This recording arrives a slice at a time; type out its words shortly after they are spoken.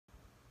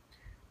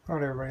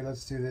Alright everybody,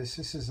 let's do this.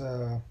 This is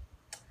a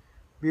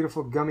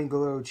beautiful Gummy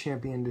Glow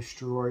Champion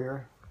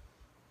Destroyer.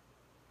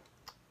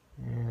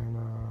 And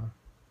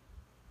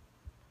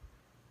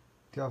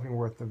definitely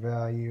worth the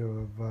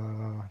value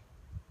of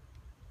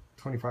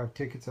 25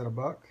 tickets at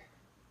 $1.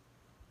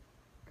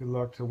 Good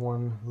luck to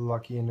one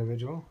lucky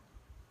individual.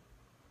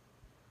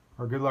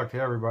 Or good luck to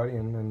everybody,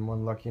 and then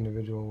one lucky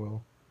individual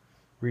will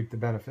reap the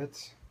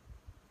benefits.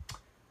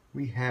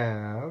 We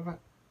have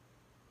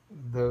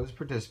those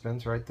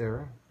participants right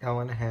there.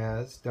 Ellen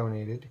has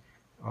donated,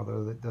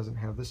 although that doesn't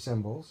have the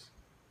symbols.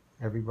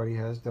 Everybody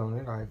has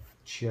donated. I've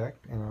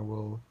checked, and I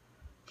will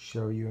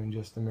show you in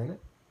just a minute.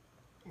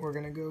 We're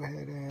going to go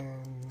ahead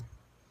and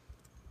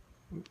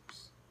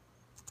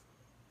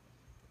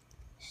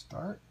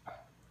start.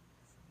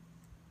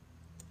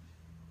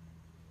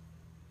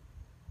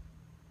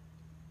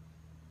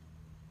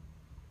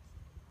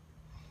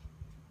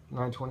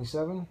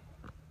 $9.27.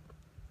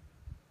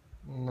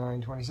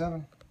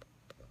 $9.27.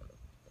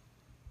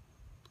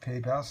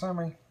 PayPal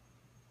summary.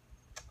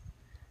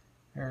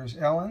 There's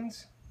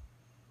Ellen's.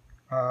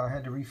 I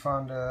had to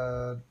refund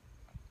 $1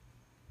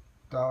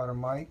 to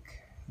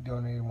Mike. He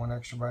donated one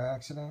extra by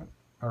accident,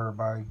 or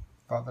by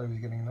thought that he was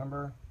getting a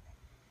number.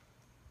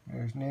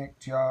 There's Nick,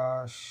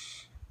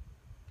 Josh,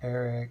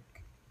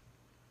 Eric.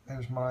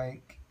 There's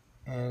Mike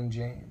and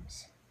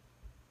James.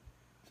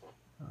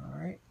 All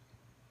right.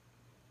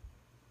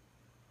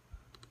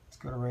 Let's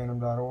go to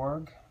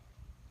random.org.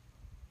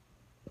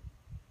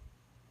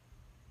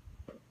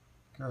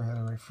 Go ahead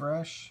and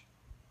refresh.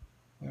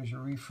 There's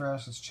your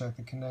refresh. Let's check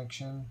the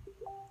connection.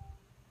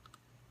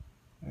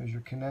 There's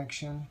your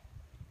connection.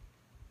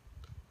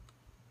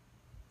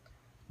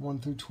 1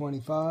 through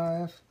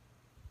 25.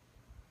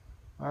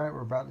 Alright, we're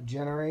about to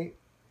generate.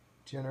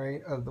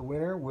 Generate of the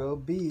winner will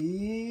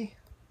be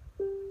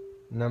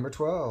number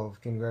 12.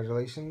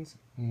 Congratulations,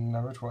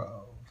 number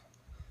 12.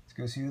 Let's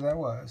go see who that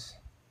was.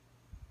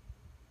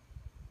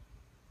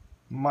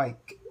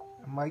 Mike.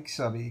 Mike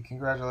Subby.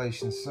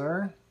 Congratulations,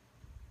 sir.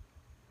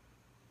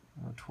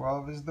 Number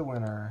 12 is the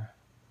winner.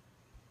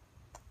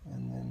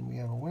 And then we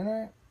have a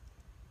winner.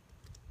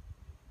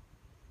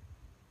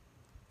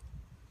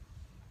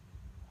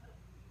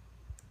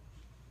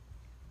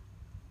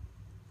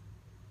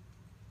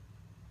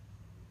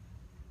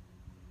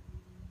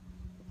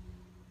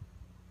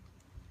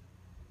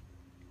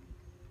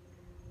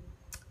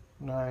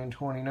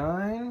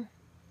 $9.29.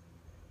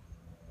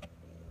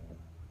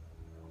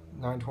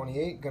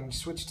 $9.28. Going to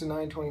switch to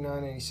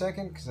 $9.29 any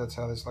second because that's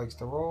how this likes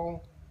to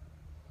roll.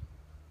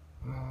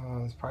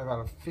 It's probably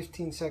about a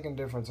 15-second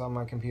difference on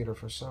my computer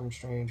for some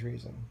strange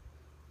reason.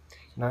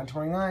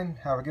 $9.29.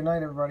 Have a good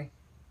night, everybody.